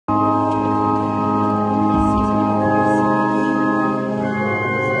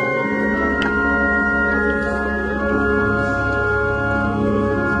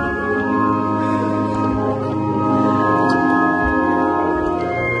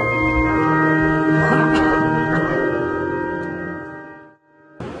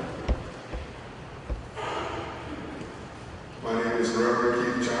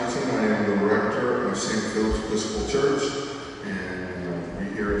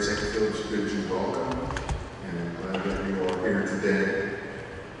Executive bids you welcome, and I'm glad that you are here today.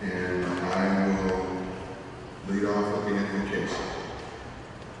 And I will lead off with the invocation.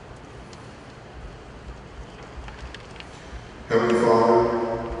 Heavenly Father,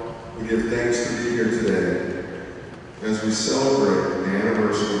 we give thanks to be here today as we celebrate the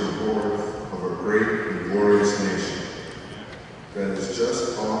anniversary of the birth of a great and glorious nation that is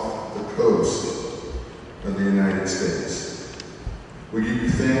just off the coast of the United States. We give you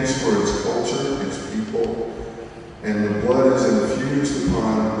thanks for its culture, its people, and the blood is infused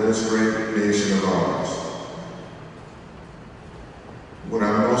upon this great nation of ours. What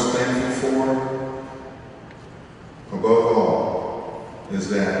I'm most thankful for, above all, is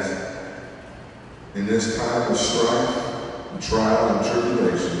that in this time of strife, trial, and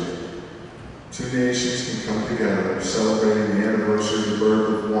tribulation, two nations can come together celebrating the anniversary of the birth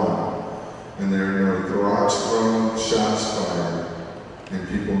of one, and there are no rocks thrown, shots fired, and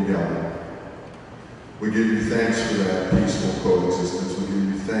people yelling. We give you thanks for that peaceful coexistence. We give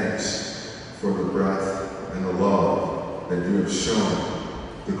you thanks for the breath and the love that you have shown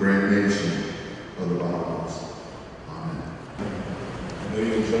the great nation of the Bahamas. Amen. I know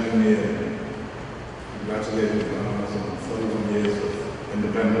you'll join me in congratulating the Bahamas on 41 years of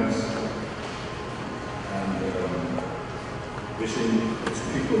independence and wishing its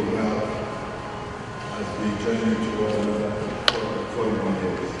people well as we journey toward another 41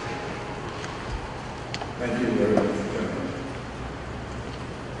 years. Thank you very much for coming.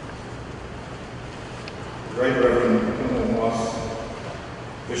 Right Reverend Cornell J,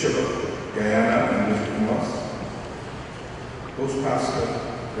 Bishop of Guyana and Bishop Moss, Host Pastor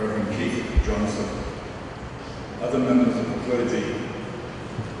Reverend Keith Johnson, other members of the clergy,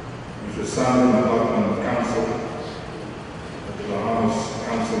 Mr. Sandra McGlaughlin of Council of the Bahamas,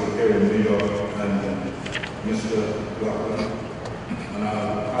 Consul General New York, and Mr. McGlaughlin, and our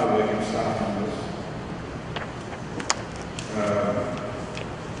hard-working staff members.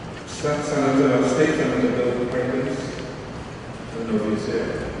 State Senator Bill Perkins. I don't know if he's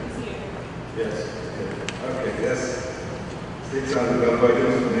here. Yes. Okay, yes. State Senator Bill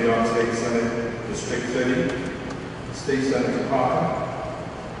Perkins from New York State Senate, District 30. State Senator Parker,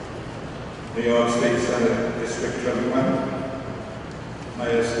 New York State Senate, District 21. My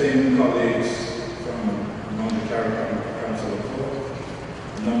esteemed colleagues from among the Caribbean Council of Court.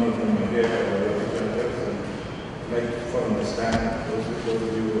 A number of them are here as representatives, and I'd like for them to stand. Those of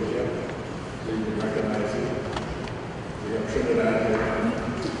you who are here, so you can recognize you. We have Trinidad here, and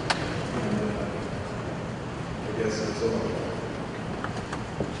I guess that's all.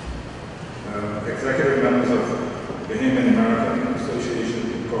 Executive members of Bahamian American Association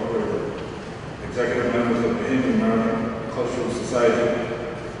Incorporated, executive members of Bahamian American Cultural Society,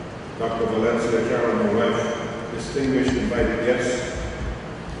 Dr. Valencia Carroll, my wife, distinguished invited guests,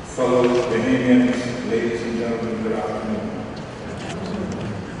 fellow Bahamians, ladies and gentlemen, good afternoon.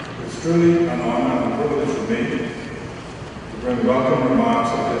 It's truly an honor and privilege for me to bring welcome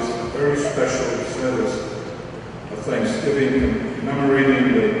remarks of this very special service of Thanksgiving commemorating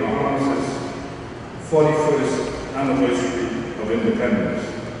the Bahamas' 41st anniversary of independence.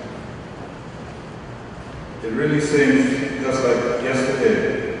 It really seems just like yesterday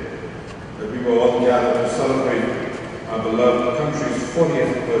that we were all gathered to celebrate our beloved country's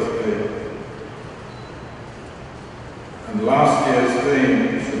 40th birthday. And last year's theme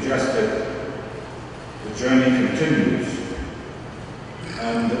suggested the journey continues,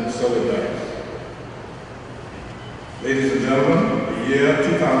 and so it does. Ladies and gentlemen, the year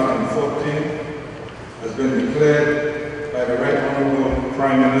 2014 has been declared by the Right Honorable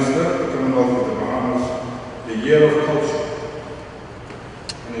Prime Minister of the Commonwealth of the Bahamas the Year of Culture.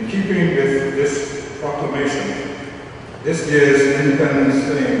 And in keeping with this proclamation, this year's Independence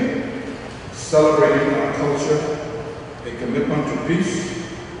theme, celebrating our culture, a commitment to peace,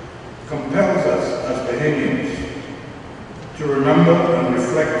 compels us as Bahamians to remember and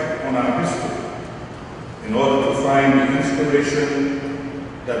reflect on our history in order to find the inspiration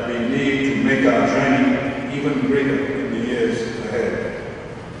that we need to make our journey even greater in the years ahead.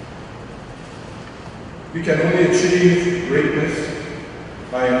 We can only achieve greatness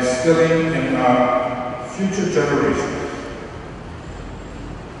by instilling in our future generations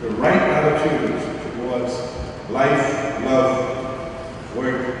the right attitudes towards life, love,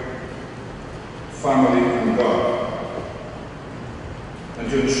 work, family, and God, and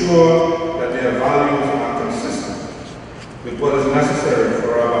to ensure that their values are consistent with what is necessary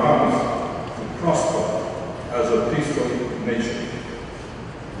for our Bahamas to prosper as a peaceful nation.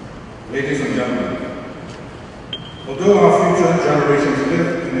 Ladies and gentlemen, although our future generations live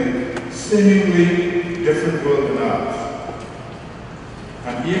in a seemingly different world than ours,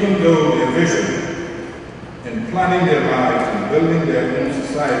 And even though their vision in planning their lives and building their own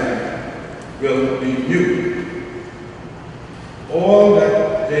society will be new, all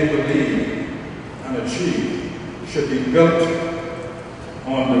that they believe and achieve should be built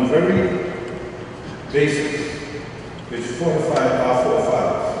on the very basis which fortified our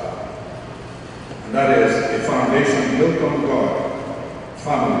forefathers, and that is a foundation built on God,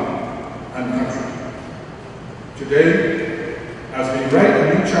 family, and country. Today, as we write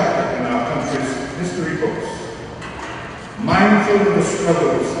a new chapter in our country's history books, mindful of the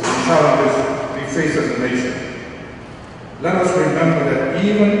struggles and challenges we face as a nation, let us remember that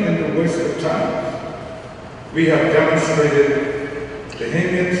even in the worst of times, we have demonstrated,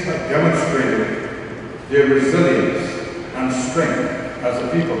 Bahamians have demonstrated their resilience and strength as a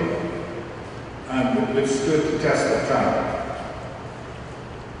people, and withstood the test of time.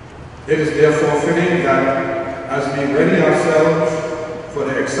 It is therefore fitting that as we ready ourselves for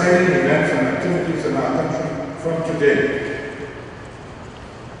the exciting events and activities in our country from today,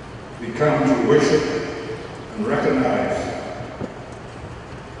 we come to worship and recognize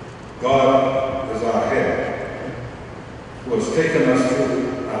God is our head, who has taken us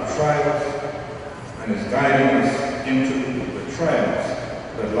through our trials and is guiding us into the trials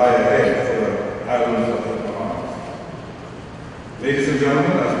that lie ahead for the islands of the Bahamas. Ladies and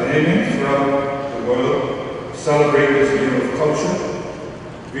gentlemen, as Bahamians throughout the world celebrate this year of culture,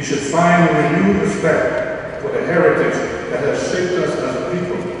 we should find a renewed respect for the heritage that has shaped us as a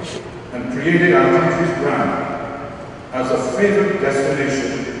people and created our country's brand as a favorite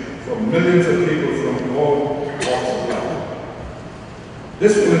destination for millions of people from all walks of life.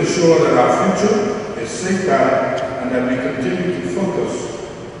 This will ensure that our future is safeguarded and that we continue to focus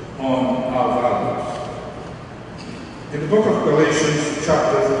on our values. In the book of Galatians,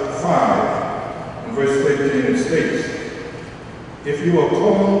 chapter 5, and verse 15, it states, "If you are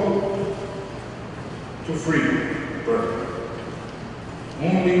called to freedom, brethren,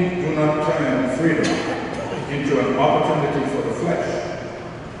 only do not turn freedom into an opportunity for the flesh,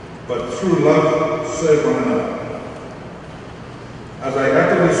 but through love serve one another." As I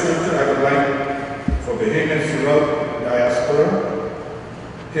echo this scripture, I would like for Bahamians throughout the diaspora,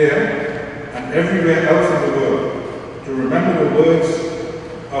 here and everywhere else in the world, to remember the words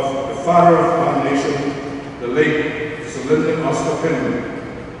of the father of our nation, the late Senator Bill,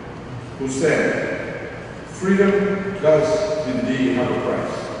 who said, "Freedom does indeed have a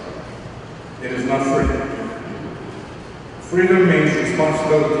price. It is not free. Freedom means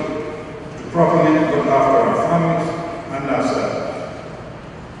responsibility to properly look after our families and ourselves.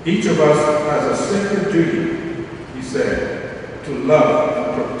 Each of us has a sacred duty," he said, "to love and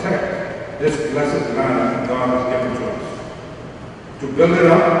protect this blessed land God has given to us, to build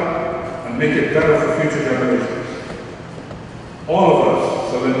it up and make it better for future generations. All of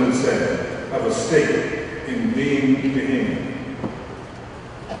us," Soloist said, "have a stake in being Bahamian."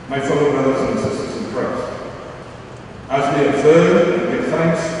 My fellow brothers and sisters in Christ, as we observe and give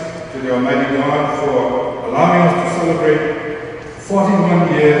thanks to the Almighty God for allowing us to celebrate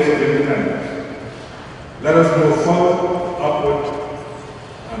 41 years of independence, let us move forward, upward,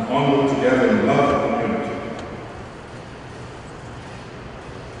 and onward together in love and unity.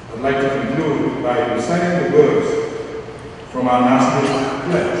 I'd like to conclude by reciting the words from our national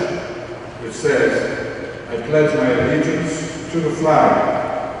pledge, which says, "I pledge my allegiance to the flag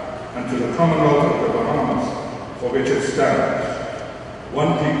and to the Commonwealth of the Bahamas, for which it stands,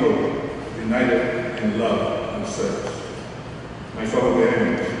 one people, united in love and service." My fellow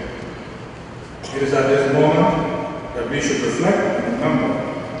Bahamians, it is at this moment that we should reflect and remember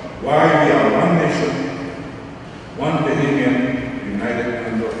why we are one nation, one Bahamian, united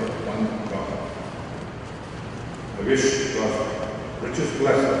under one God. I wish God's richest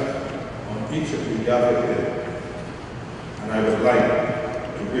blessings on each of you gathered here, and I would like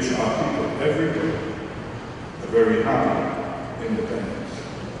to wish our people everywhere a very happy independence.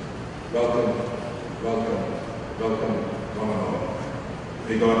 Welcome, welcome, welcome, one and all.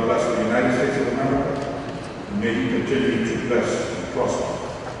 May God bless the United States of America, and may He continue to bless and prosper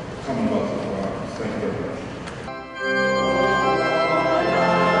the Commonwealth of the Bahamas. Thank you very much.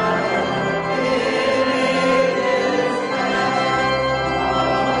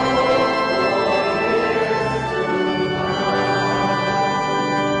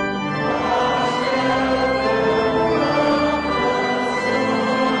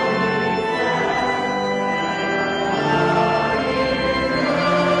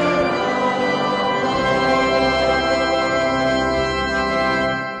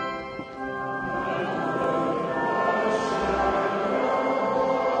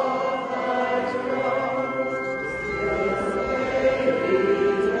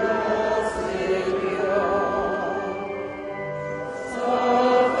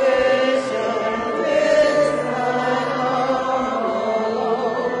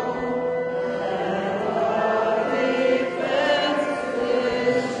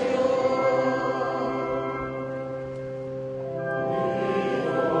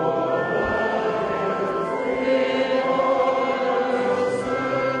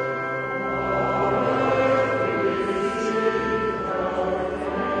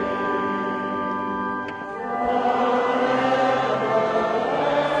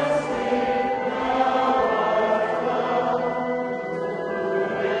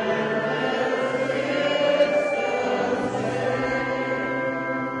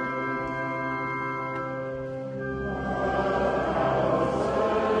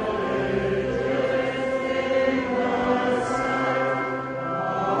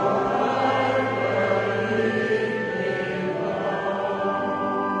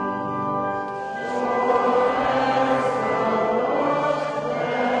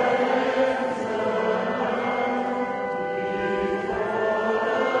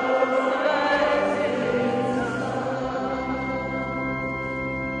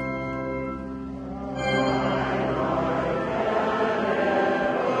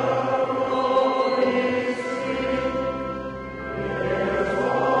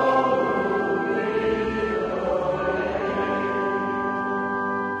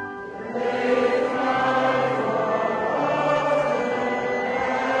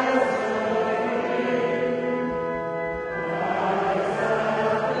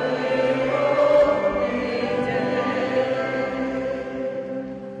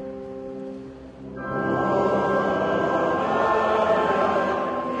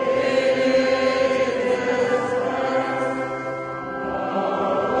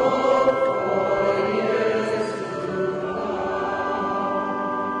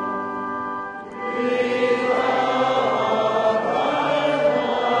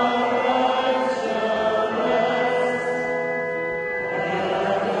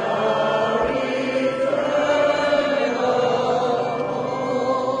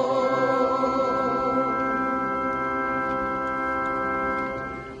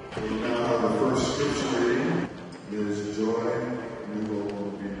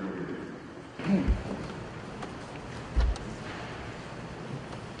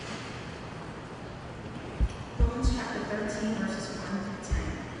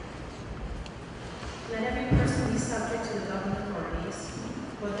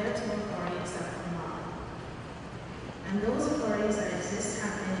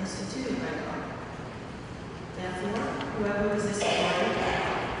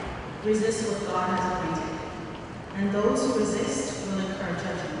 resist what God has appointed, and those who resist will incur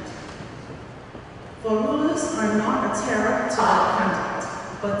judgment. For rulers are not a terror to good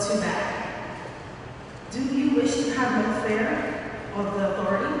conduct, but to bad. Do you wish to have no fear of the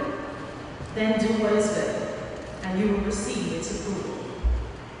authority? Then do what is good, and you will receive its approval.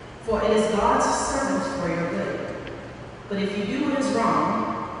 For it is God's servant for your good. But if you do what is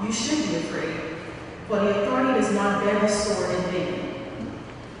wrong, you should be afraid, for the authority does not bear the sword in vain.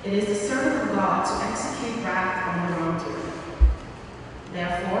 It is the servant of God to execute wrath on the wrongdoer.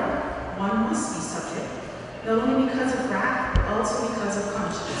 Therefore, one must be subject, not only because of wrath, but also because of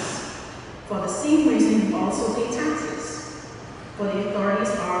conscience. For the same reason you also pay taxes, for the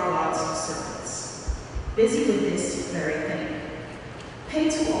authorities are God's servants, busy with this very thing. Pay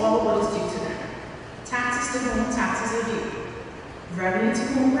to all what is due to them. Taxes to whom taxes are due. Revenue to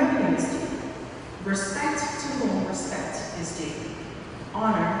whom revenue is due. Respect to whom respect is due.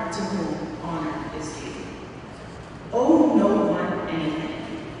 Honor to whom honor is due. Owe no one anything,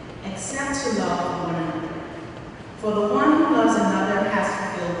 except to love one another. For the one who loves another has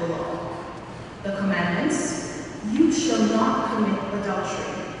fulfilled the law. The commandments: you shall not commit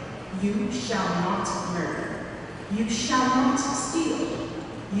adultery. You shall not murder. You shall not steal.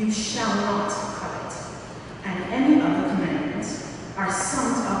 You shall not covet. And any other commandments are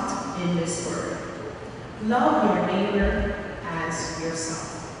summed up in this word: love your neighbor as yourself.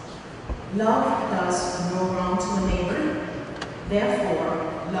 Love does no wrong to a neighbor. Therefore,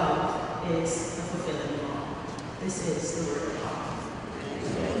 love is the fulfilling law. This is the word of God.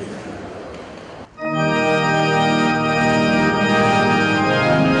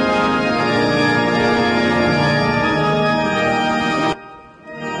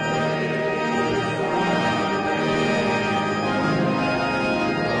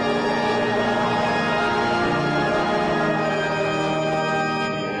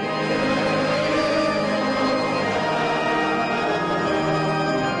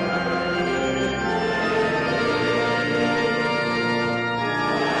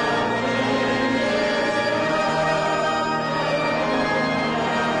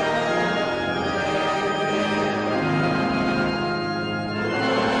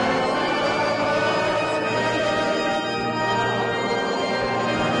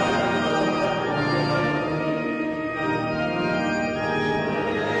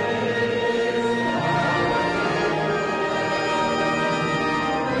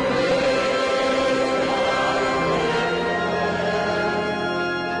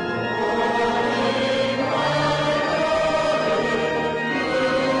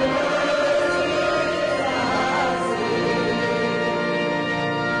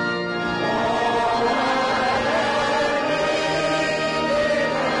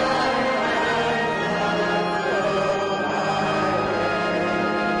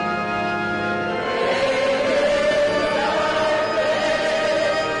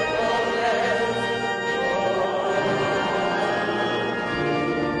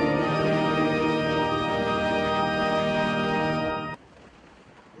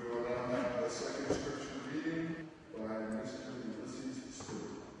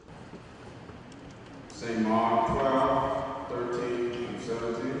 St. Mark 12, 13 through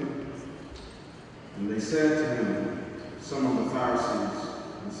 17. And they said to him, some of the Pharisees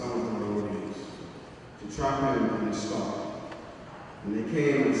and some of the Herodians, to trap him in his thought. And they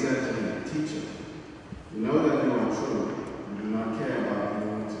came and said to him, Teacher, we know that you are true and do not care about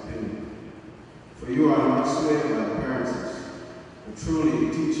anyone's opinion. For you are not swayed by appearances, but truly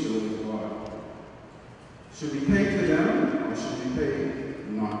you teach the way of God. Should we pay to them, or should we pay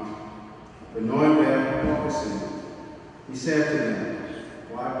not? But knowing their hypocrisy, he said to them,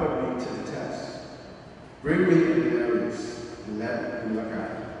 why put me to the test? Bring me the denarius, and let me look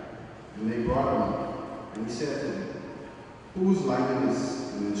at it. And they brought him, and he said to them, whose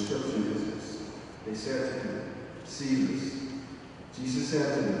likeness and inscription is this? They said to him, Caesar's. Jesus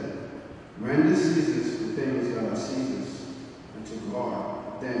said to them, render Caesar's the things that are Caesar's, and to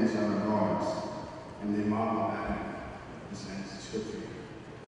God things that are God's. And they marveled at him. This ends the scripture.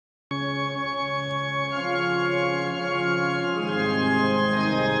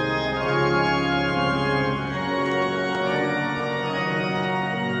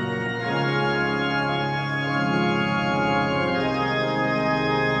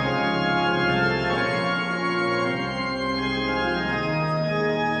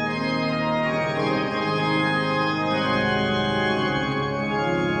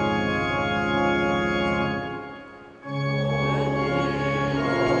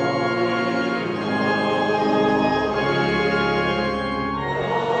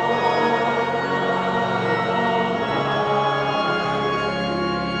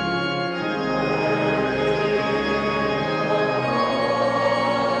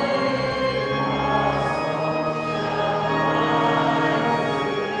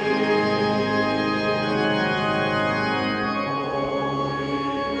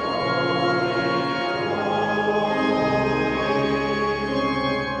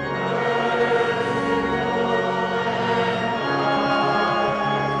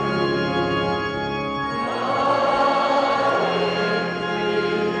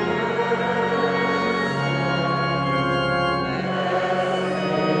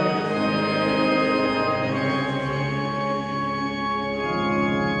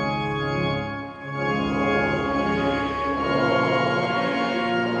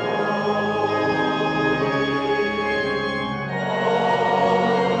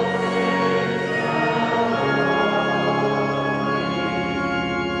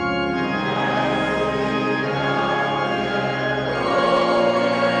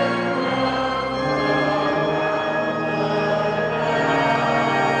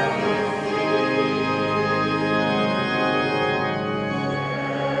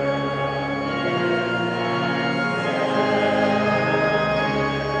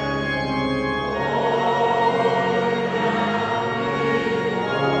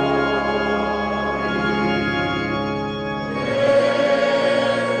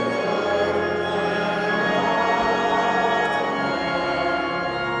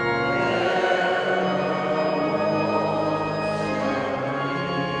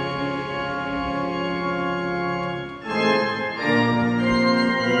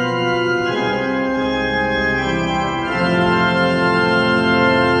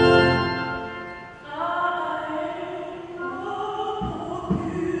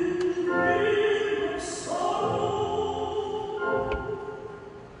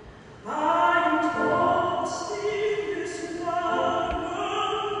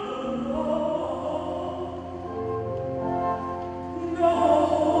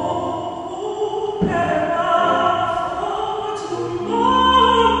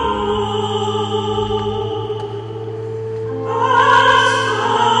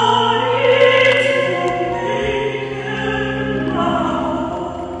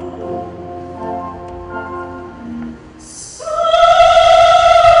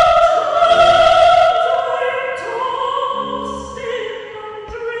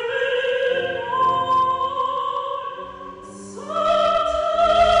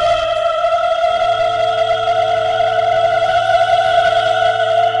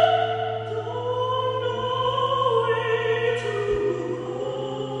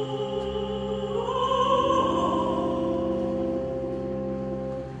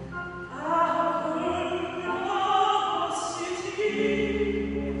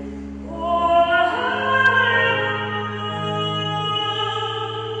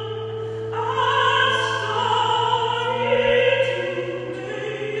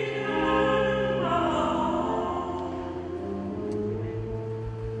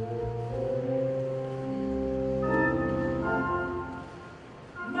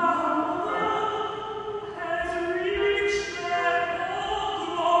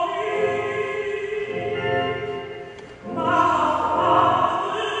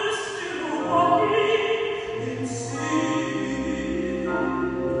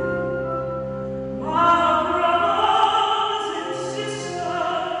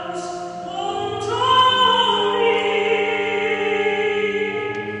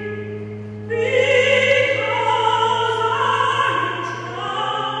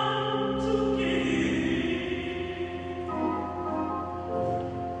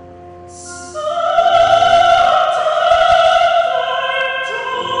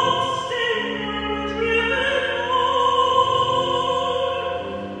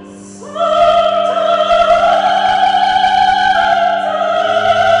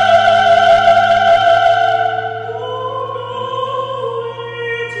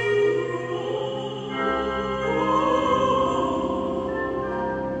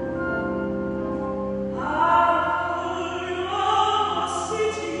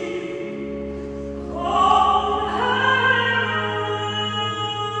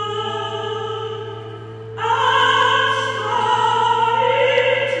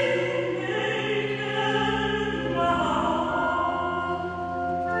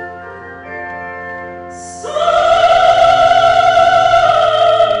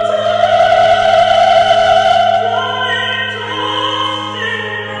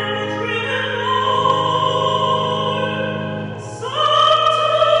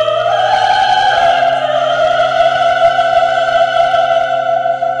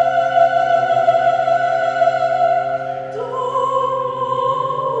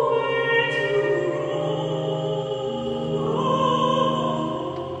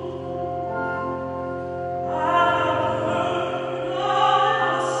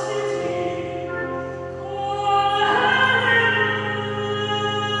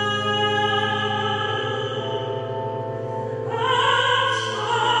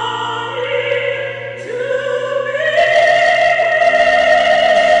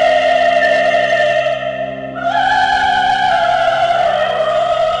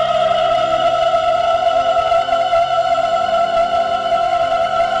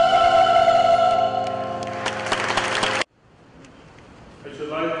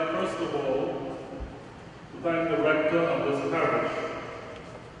 like, first of all, to thank the rector of this parish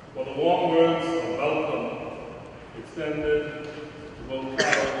for the warm words of welcome extended to both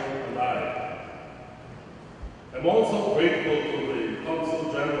Carroll and I. I'm also grateful to the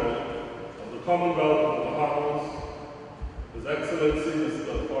Consul General of the Commonwealth of the Bahamas, His Excellency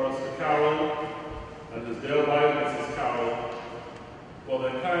Mr. Forrester Carroll, and his dear wife, Mrs. Carroll, for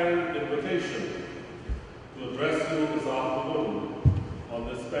their kind invitation to address you this afternoon on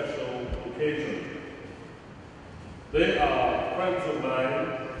this special occasion. They are friends of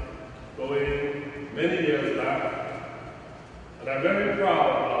mine going many years back, and I'm very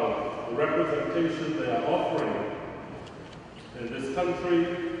proud of the representation they are offering in this country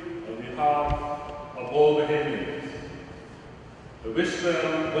on behalf of all Bahamians. I wish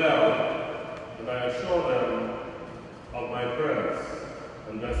them well, and I assure them of my prayers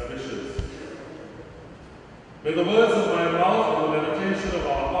and best wishes. May the words of my mouth and the meditation of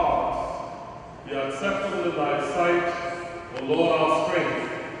our hearts be acceptable in thy sight, O Lord, our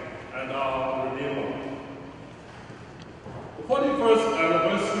strength and our Redeemer. The 41st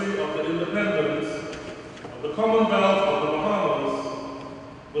anniversary of the independence of the Commonwealth of the Bahamas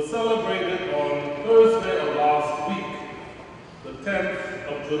was celebrated on Thursday of last week, the 10th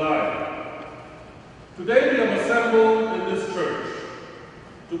of July. Today we have assembled in this church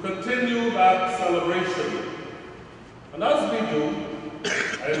to continue that celebration. And as we do,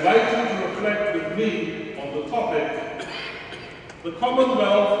 I invite you to reflect with me on the topic, the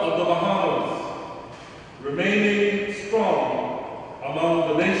Commonwealth of the Bahamas, remaining strong among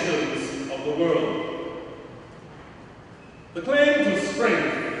the nations of the world. The claim to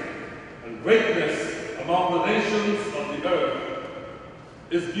strength and greatness among the nations of the earth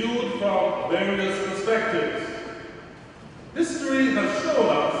is viewed from various perspectives. History has shown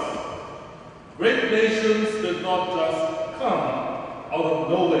us great nations did not just come out of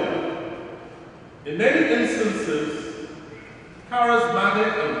nowhere. In many instances,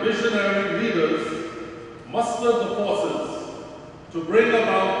 charismatic and visionary leaders mustered the forces to bring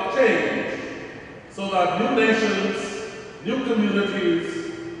about change so that new nations, new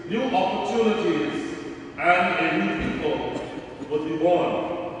communities, new opportunities, and a new people would be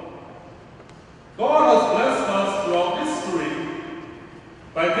born. God has blessed us throughout history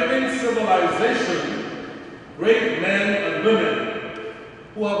by giving civilization great men and women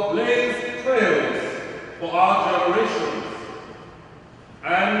who have blazed trails for our generations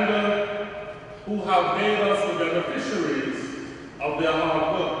and who have made us the beneficiaries of their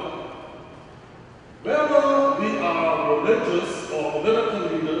hard work. Whether we are religious or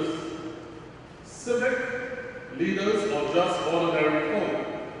political leaders, civic leaders, or just ordinary folk,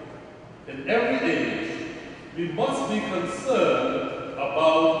 in every age, we must be concerned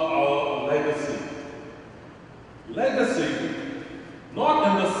about our legacy. Legacy, not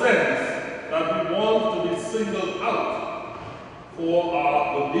in the sense that we want to be singled out for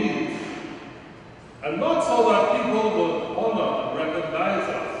our good deeds, and not so that people will honor and recognize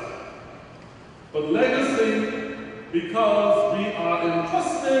us, but legacy because we are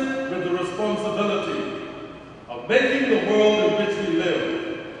entrusted with the responsibility of making the world in which we live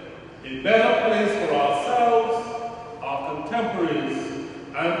a better place for ourselves, our contemporaries,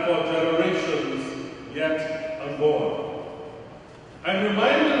 and for generations yet unborn. I'm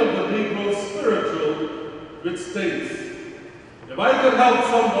reminded of the Negro spiritual which states, if I could help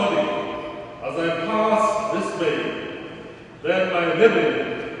somebody as I pass this way, then my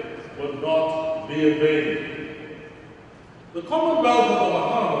living would not be in vain. The Commonwealth of the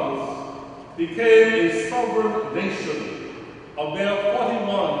Bahamas became a sovereign nation a mere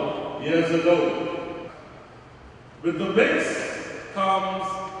 41 years ago. With the mix comes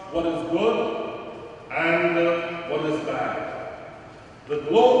what is good and what is bad. The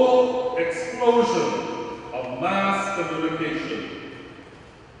global explosion of mass communication,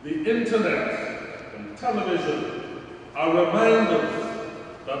 the internet and television are reminders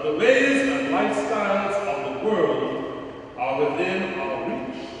that the ways and lifestyles of the world are within our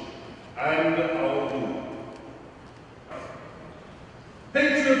reach and our view.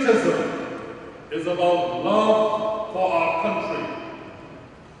 Patriotism is about love for our country,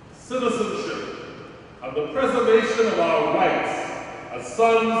 citizenship, and the preservation of our rights as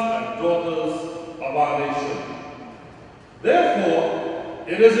sons and daughters of our nation. Therefore,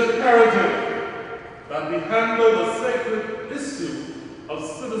 it is imperative that we handle the sacred issue of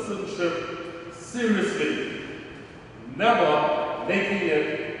citizenship seriously, never making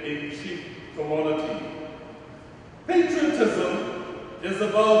it a cheap commodity. Patriotism is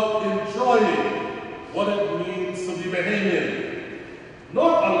about enjoying what it means to be Bahamian,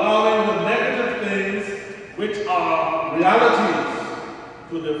 not allowing the negative things which are realities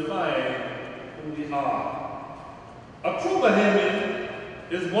to define who we are. A true Bahamian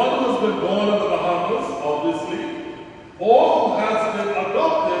is one who has been born in the Bahamas, obviously, or who has been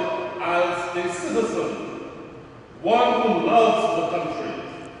adopted as a citizen, one who loves the country,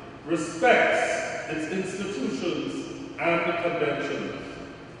 respects its institutions and the conventions,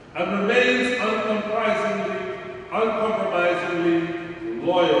 and remains uncompromisingly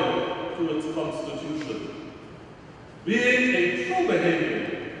loyal to its constitution. Being a true Bahamian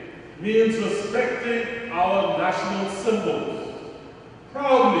means respecting our national symbols,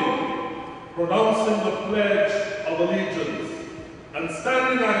 proudly pronouncing the Pledge of Allegiance, and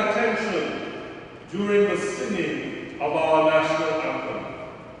standing at attention during the singing of our national anthem.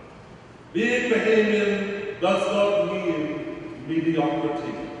 Being Bahamian does not mean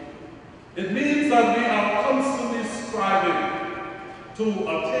mediocrity. It means that we are constantly striving to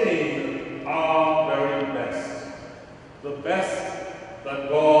attain our very best, the best that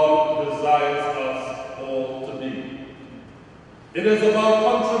God desires us all to be. It is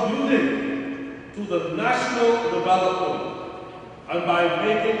about contributing to the national development and by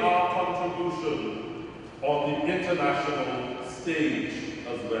making our contribution on the international stage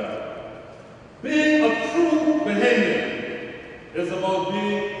as well. Being a true Bahamian is about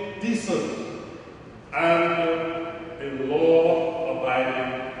being decent and a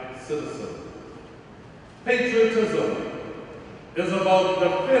law-abiding citizen. Patriotism is about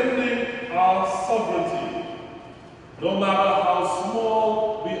defending our sovereignty, no matter how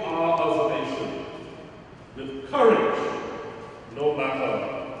small we are as a nation, with courage, no matter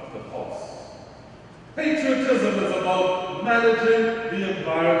the cost. Patriotism is about managing the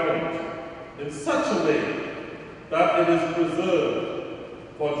environment in such a way that it is preserved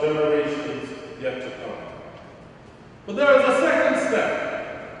for generations yet to come. But there is a second step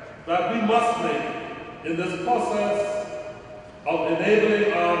that we must make in this process of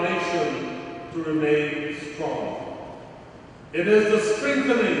enabling our nation to remain strong. It is the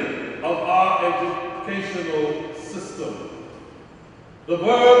strengthening of our educational system. The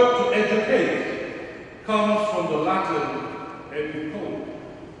verb to educate comes from the Latin educo,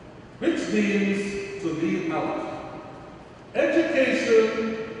 which means to lead out.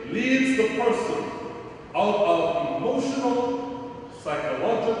 Education leads the person out of emotional,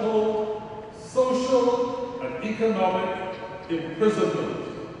 psychological, social, and economic imprisonment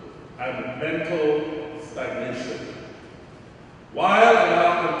and mental stagnation. While in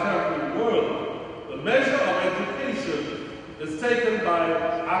our contemporary world, the measure of education is taken by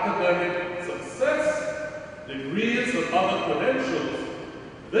academic success, degrees, and other credentials,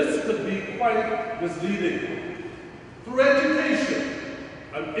 this could be quite misleading. Through education,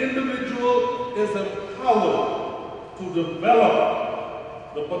 an individual is empowered to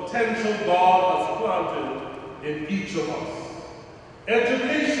develop the potential God has planted in each of us.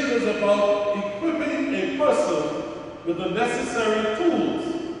 Education is about equipping a person with the necessary tools,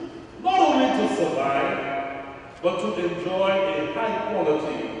 not only to survive, but to enjoy a high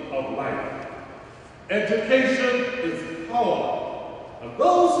quality of life. Education is power, and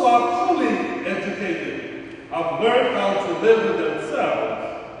those who are truly educated have learned how to live with themselves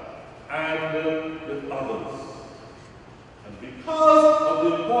and with others. And because of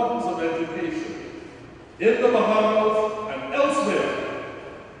the importance of education in the Bahamas and elsewhere,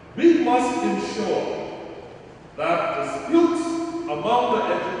 we must ensure that disputes among the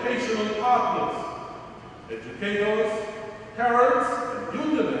educational partners, educators, parents, and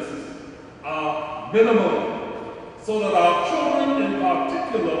unionists are minimal, so that our children in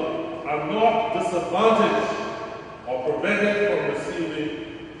particular are not disadvantaged or prevented from receiving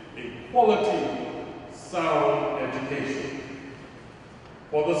a quality, sound education.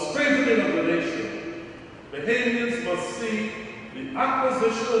 For the strengthening of the nation, Bahamians must see the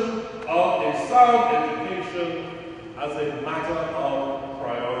acquisition of a sound education as a matter of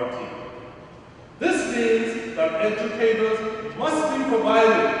priority. This means that educators must be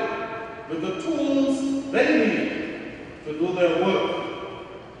provided with the tools they need to do their work,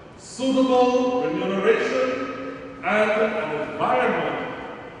 suitable remuneration, and an environment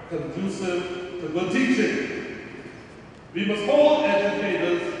conducive to good teaching. We must hold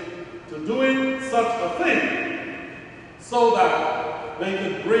educators to doing such a thing so that they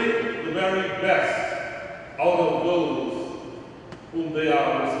can bring the very best out of those whom they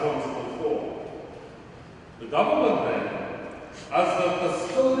are responsible for. The government, then, as the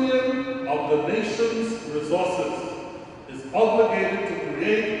custodian of the nation's resources, is obligated to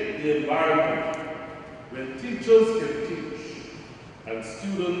create the environment where teachers can teach and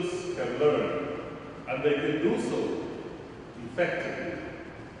students can learn, and they can do so effectively.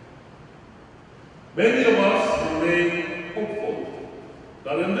 Many of us remain hopeful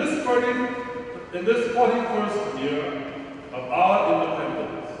that in this 41st year of our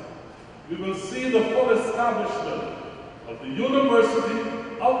independence, we will see the full establishment of the University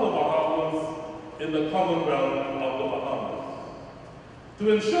of the Bahamas in the Commonwealth of the Bahamas.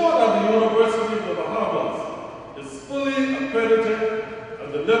 To ensure that the University of the Bahamas is fully accredited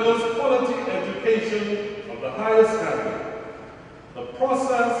and delivers quality education of the highest standard, the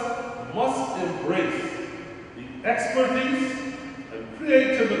process must embrace the expertise and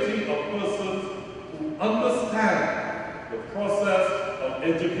creativity of persons who understand the process of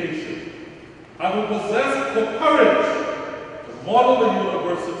education and who possess the courage to model the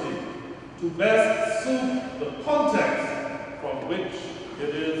university to best suit the context from which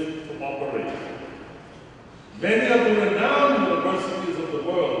it is to operate. Many of the renowned universities of the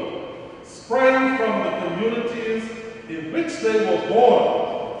world sprang from the communities in which they were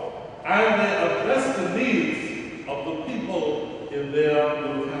born, and they address the needs of the people in their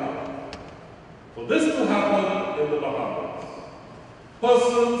locale. For this to happen in the Bahamas,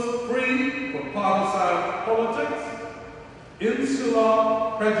 persons free from partisan politics,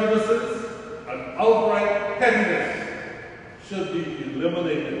 insular prejudices, and outright pettiness should be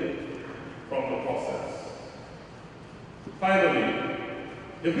eliminated from the process. Finally,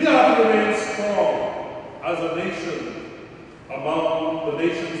 if we are to remain strong as a nation among the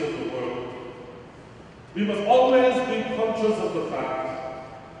nations of the world, we must always be conscious of the fact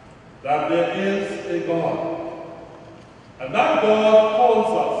that there is a God, and that God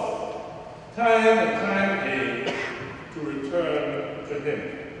calls us time and time again to return to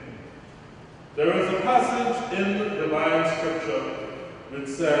Him. There is a passage in divine scripture which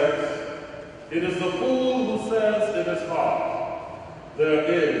says, "It is the fool who says in his heart, there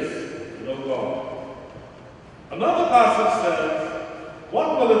is no God." Another passage says,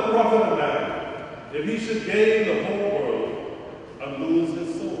 "What will it profit a man if he should gain the whole world and lose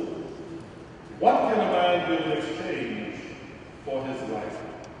his soul? What can a man give in exchange for his life?"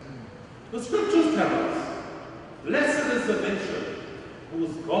 The scriptures tell us, "Blessed is the nation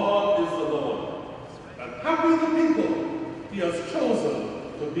whose God is the Lord, and happy the people He has chosen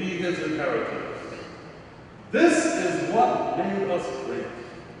to be His inheritance." This is what made us great.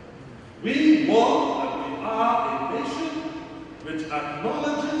 We were and we are a nation which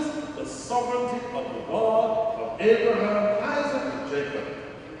acknowledges the sovereignty of the God of Abraham, Isaac, and Jacob,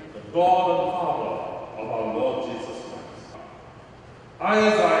 the God and Father of our Lord Jesus Christ.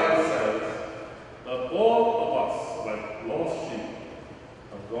 Isaiah says that all of us, like lost sheep,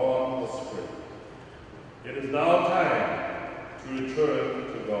 have gone astray. It is now time to return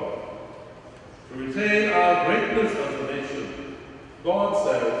to God. To retain our greatness as a nation, God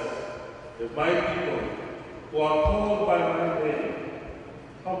says, "If my people who are called by my name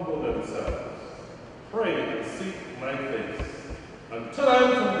humble themselves, pray and seek my face, and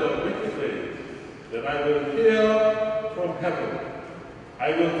turn from their wicked ways, then I will hear from heaven.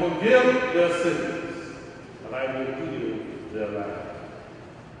 I will forgive their sins, and I will heal their land."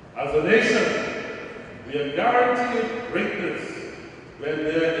 As a nation, we are guaranteed greatness when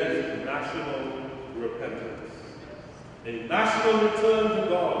there is national repentance. A national return to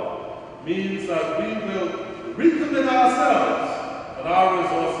God means that we will recommit ourselves and our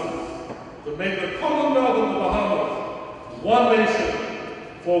resources to make the Commonwealth of the Bahamas one nation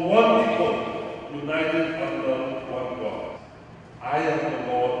for one people, united under one God. I am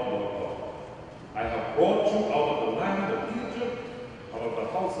the Lord your God. I have brought you out of the land of Egypt, out of the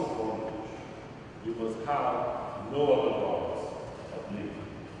house of bondage. You must have no other gods but me.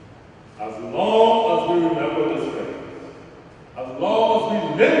 As long as we remember this phrase, as long as we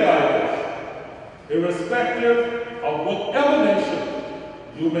live by this, irrespective of whatever nation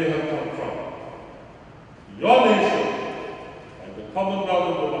you may have come from, your nation and the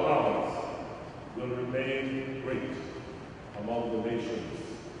Commonwealth of the Bahamas will remain great among the nations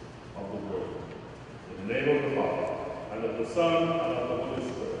of the world. In the name of the Father, and of the Son, and of the Holy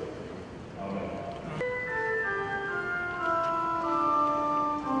Spirit. Amen.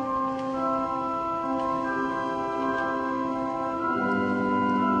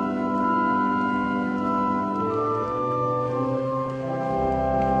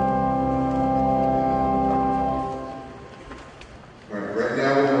 Right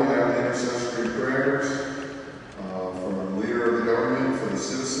now we will have intercessory prayers from the leader of the government, for the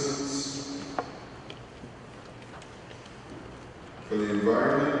citizens, for the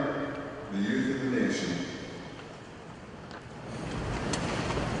environment, the youth of the nation.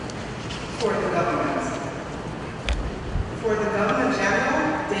 For the government. For the Governor General,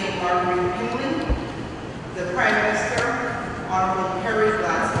 Dame Marguerite Pingley, the Prime Minister, Honorable Perry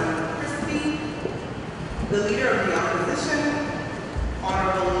Gladstone Christie, the Leader of the Opposition, Honorable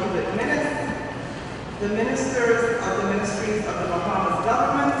the ministers of the ministries of the Bahamas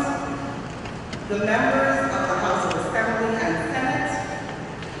government, the members of the House of Assembly and Senate,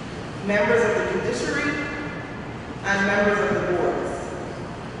 members of the judiciary, and members of the boards.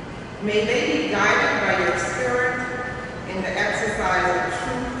 May they be guided by your spirit in the exercise of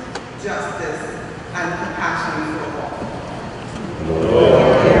truth, justice, and compassion for all.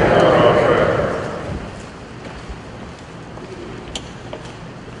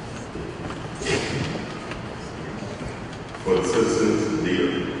 For the citizens,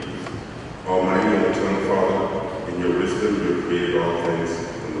 leader, Almighty and Eternal Father, in your wisdom you have created all things,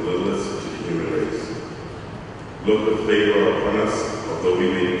 from the littlest to the human race. Look with favor upon us, although we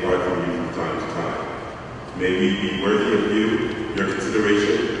may depart from you from time to time. May we be worthy of you, your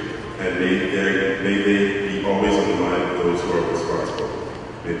consideration, and may they be always on the mind of those who are responsible.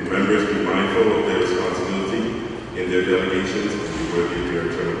 May the members be mindful of their responsibility in their delegations and be worthy of your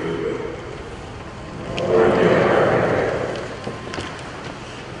eternal goodwill.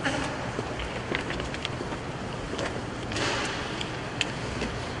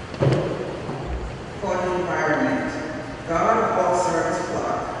 For the environment, God of all service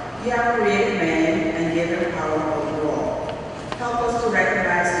flock, you have created man and given power over all. Help us to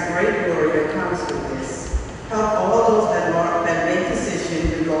recognize the great glory that comes with this. Help all those that make decisions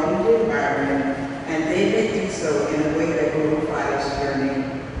regarding the environment, and they may do so in a way that glorifies your name.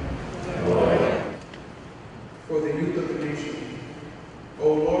 For the youth of the nation,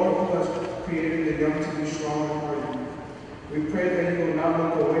 O Lord, who has created the young to be strong and mighty, we pray that you will not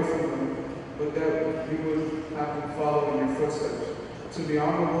look away from them, but that we would have them follow in your footsteps, to be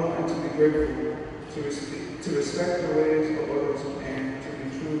honorable and to be grateful, to respect the ways of others, and to be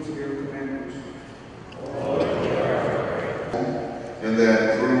true to your commandments. And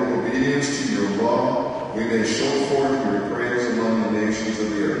that through obedience to your law, we may show forth your praise among the nations of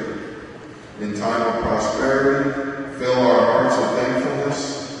the earth. In time of prosperity, fill our hearts with thankfulness,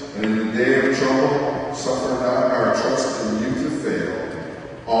 and in the day of trouble, suffer not our trust in you to fail.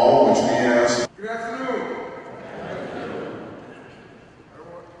 All which we ask. Good afternoon.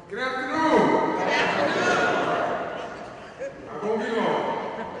 Good afternoon. I won't be long,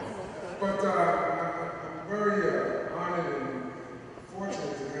 but I'm very honored and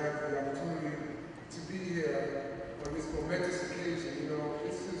fortunate to have the opportunity to be here on this momentous occasion. You know,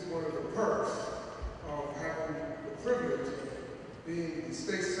 this is one of the perks of having the privilege of being the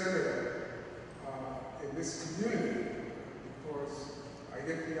state senator in this community, because I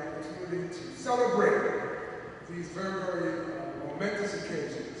get the opportunity to celebrate these very, very momentous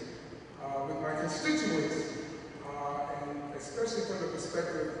occasions with my constituents, and especially from the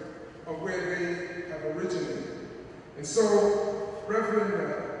perspective of where they have originated. And so, Right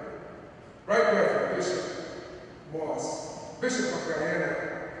Reverend Bishop Moss, Bishop of Guyana,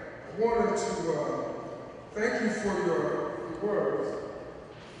 I wanted to thank you for your words,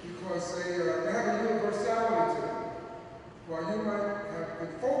 because they have a universality to them. While you might have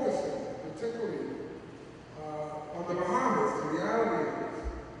been focusing particularly on the Bahamas, the reality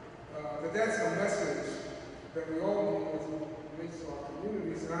is that's a message that we all need as it relates to our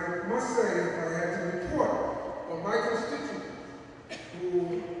communities. And I must say, if I had to report on my constituents who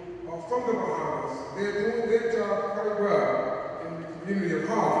are from the Bahamas, they're doing their job quite well in the community of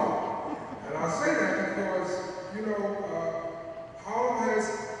Harlem. And I'll say that because, you know, Harlem has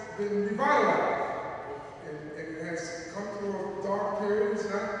been revitalized. And it has come through a dark period.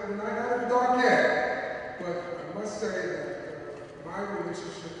 We're not out of the dark yet. But I must say that my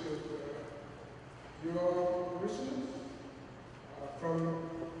relationship with your parishioners from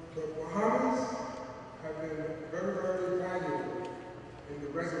the Bahamas have been very, very valuable in the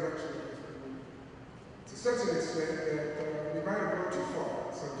resurrection of this community. To such an extent that we might have gone too far,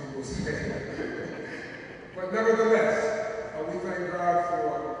 some people say. But nevertheless, we thank God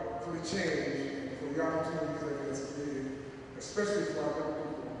for the change, for the opportunities that it has created, especially for our young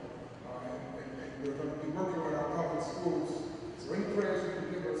people. And we're going to be working on our public schools. So any prayers you can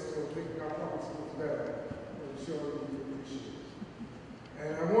give us to make our public schools better, I'm sure we will appreciate it.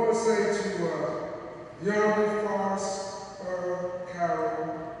 And I want to say to the Honorable Forrester Carroll,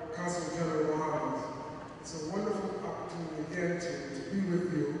 Consul General Bahamas, it's a wonderful opportunity again to be with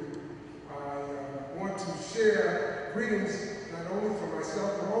you. I want to share greetings not only for myself,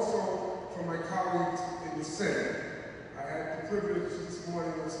 but also for my colleagues in the Senate. I had the privilege this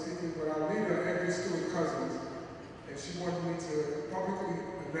morning of speaking with our leader, Andrew Stewart Cousins, and she wanted me to publicly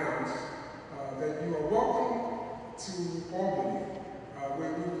announce that you are welcome to Albany,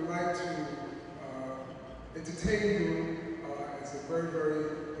 where we would like to entertain you as a very, very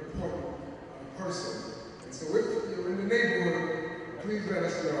important person. And so if you're in the neighborhood, please let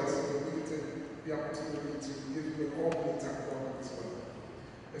us know so that we can the opportunity to give you an Albany type welcome as well.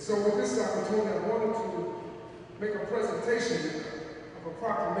 And so with this opportunity, I wanted to make a presentation of a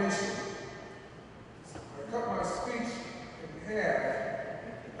proclamation. I cut my speech in half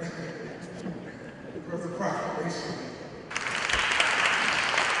because of proclamation.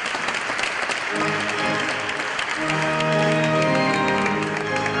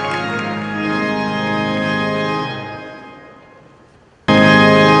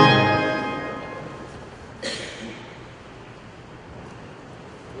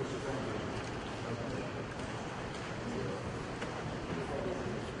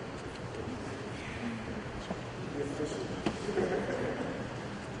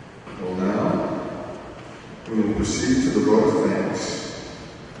 Well, now we will proceed to the vote of thanks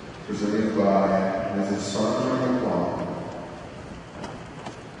presented by Mrs. Sandra McGlaughlin.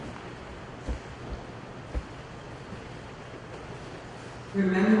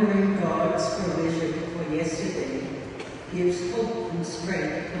 Remembering God's provision for yesterday gives hope and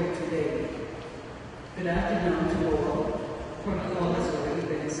strength for today. Good afternoon to all. Protocol has already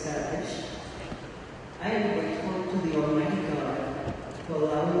been established. I am grateful to the Almighty God for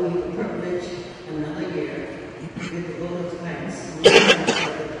allowing me the privilege another year to give a vote of thanks on behalf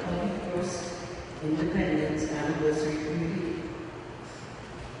of the 41st Independence Anniversary Committee.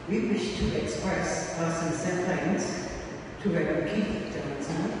 We wish to express our sincere thanks to Reverend Keith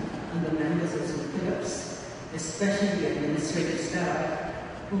Johnson and the members of St. Philip's, especially the administrative staff,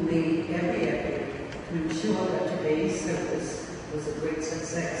 who made every effort to ensure that today's service was a great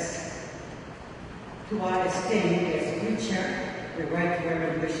success. To our esteemed guest preacher, the Right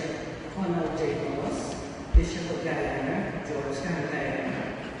Reverend Bishop Cornell J, Bishop of Guyana, Georgetown, Guyana,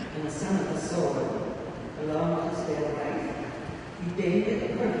 and a son of the soil, along with his dear wife, we deem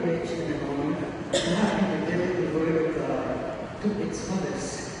it a privilege and an honor to have him deliver the word of God to its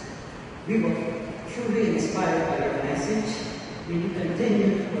fullest. We were truly inspired by your message. May you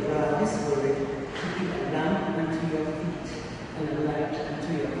continue to allow this word to be a lamp unto your feet and a light unto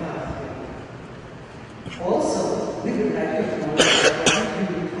your pathway. Also, we would like to acknowledge our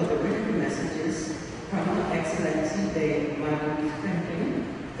gratitude for the written messages from Her Excellency Dame Margaret Franklin,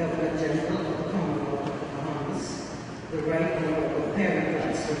 Governor General of the Commonwealth of the Bahamas, the Right Honorable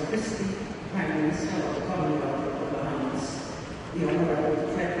Consul General Prime Minister of the Commonwealth of the Bahamas, the Honorable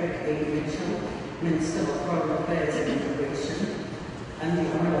Frederick A. Mitchell, Minister of Foreign Affairs and Immigration, and the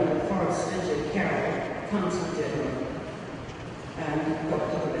Honorable Forrester Carroll, Consul General, and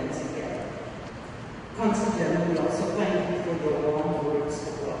Dr. Valencia Carroll. Consul General, we also thank you for your warm words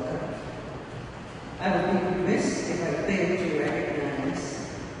of welcome. I would be remiss if I failed to recognize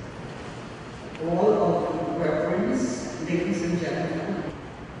all of the reverends, ladies and gentlemen,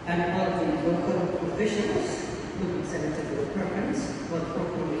 and all of the local officials, including Senator Bill Perkins, for the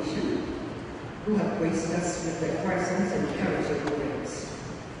proclamation, who have graced us with their presence and encouraging words.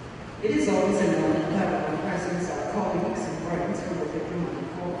 It is always an honor to have our presence, our colleagues and friends from the diplomatic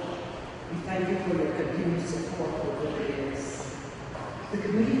corps. We thank you for your continued support over the years. The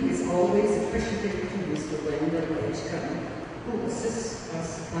committee is always appreciative to Mr. Wendell H. who assists us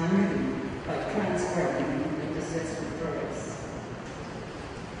annually by transcribing intercessory prayers.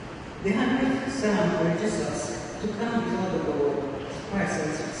 The 100th Psalm urges us to come before the Lord's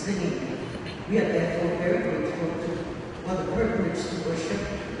presence of singing. We are therefore very grateful for the privilege to worship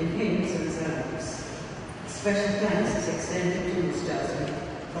in hymns and psalms. Special thanks is extended to Ms. Jasmine.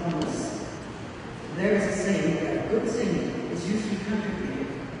 There is a saying that good singing is usually contributed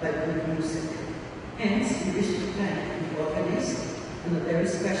by good music. Hence, we wish to thank the Organist and a very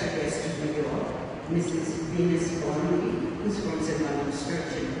special guest from New York, Mrs. Bominy, who's from St.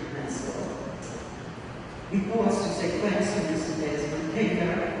 Church in Nassau. We pause to say thanks to Mr. Jasmine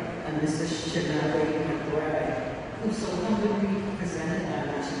and Mr. Senator Bill, who so humbly presented our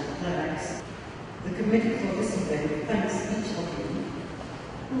national flags. The committee for this event thanks each of you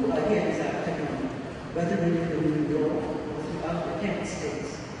who are here this afternoon, whether you live in New York or throughout the 10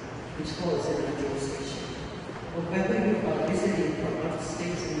 states, which falls in our jurisdiction, or whether you are visiting from other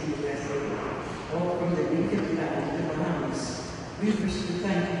states in the USA or from the native land of the Bahamas. We wish to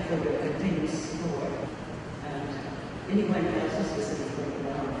thank you for your continued support, and anyone else who's visiting from the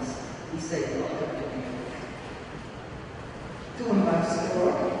Bahamas, we say welcome to you. To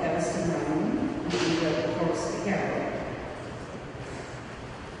Ambassador Alison Ryan and Reverend Forrester Carroll,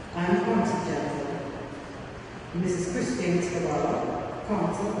 I'm Consul General, Mrs. Christine Scavalla,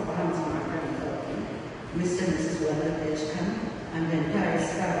 Consul of Bahamian Clergy, Mr. and Mrs. Wendell H. and the entire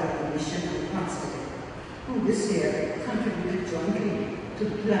staff of the mission and consulate, who this year contributed jointly to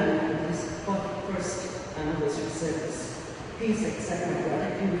the planning of this 41st anniversary service. Please accept my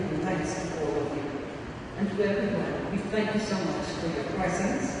gratitude and thanks to all of you. And to everyone, we thank you so much for your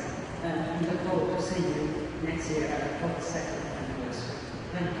presence, and look forward to seeing you next year at our 42nd anniversary.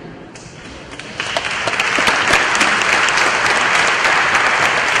 Thank you.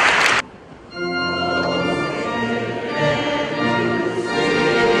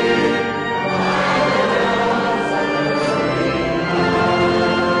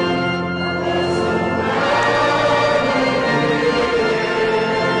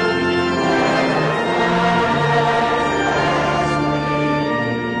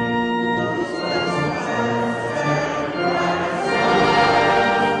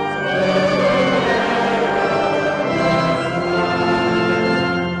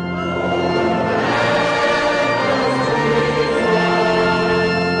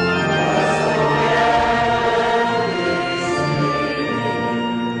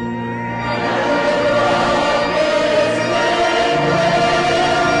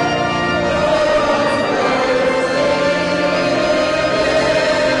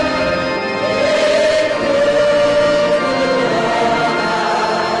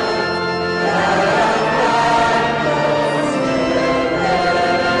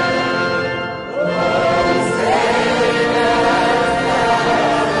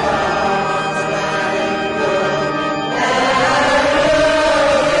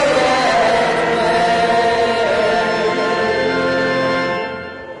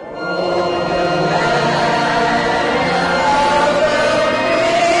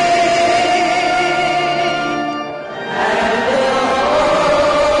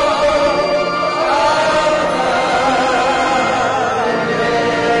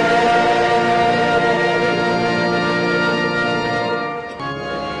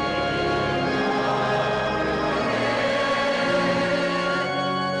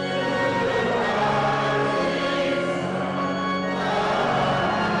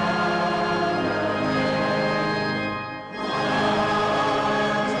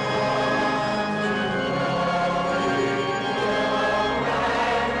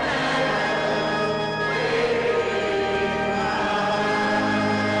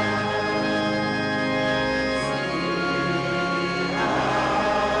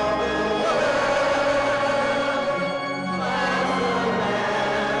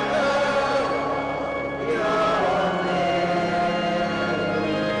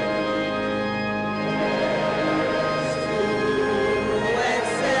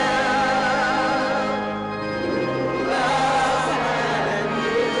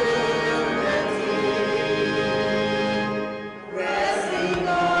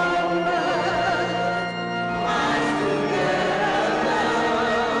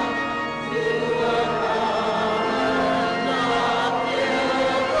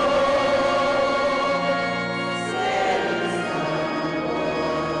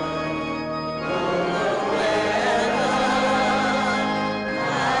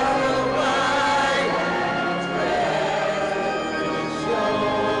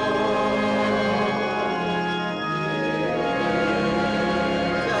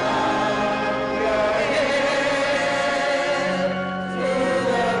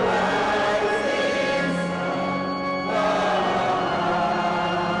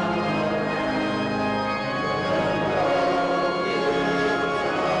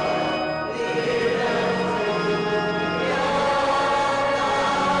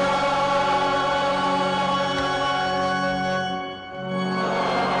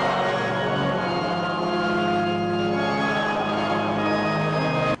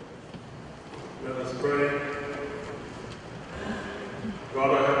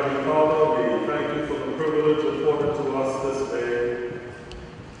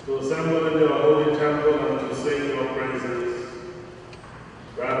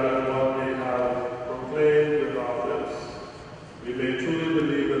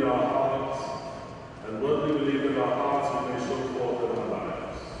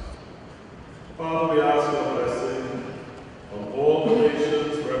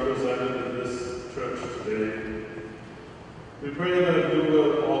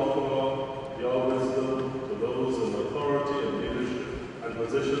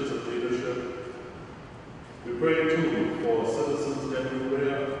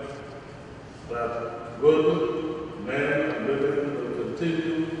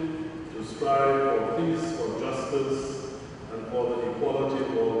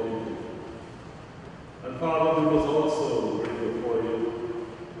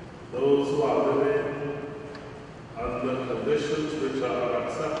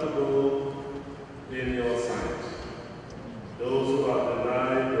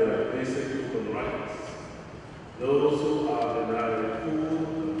 Those who are denied food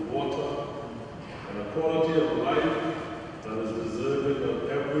and water, and according quality of life that is deserving of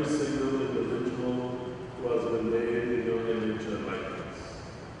every single individual who has been made in your image and likeness.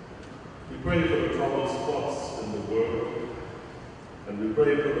 We pray for the troubled spots in the world, and we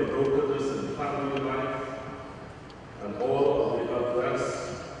pray for the brokenness in family life, and all of the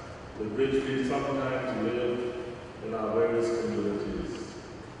unrest with which we sometimes live in our various communities.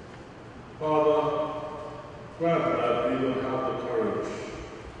 Father, grant that we will have the courage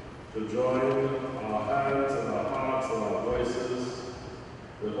to join our hands and our hearts and our voices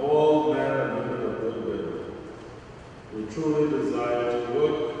with all men and women of goodwill who truly desire to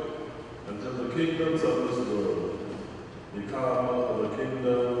work until the kingdoms of this world become the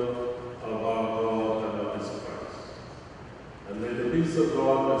kingdom of our God and of his Christ. And may the peace of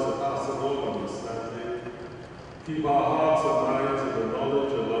God that surpasses all understanding keep our hearts and minds in the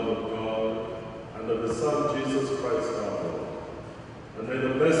knowledge and love of God and of his Son, Jesus Christ our Lord. And may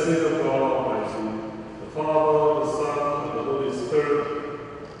the blessing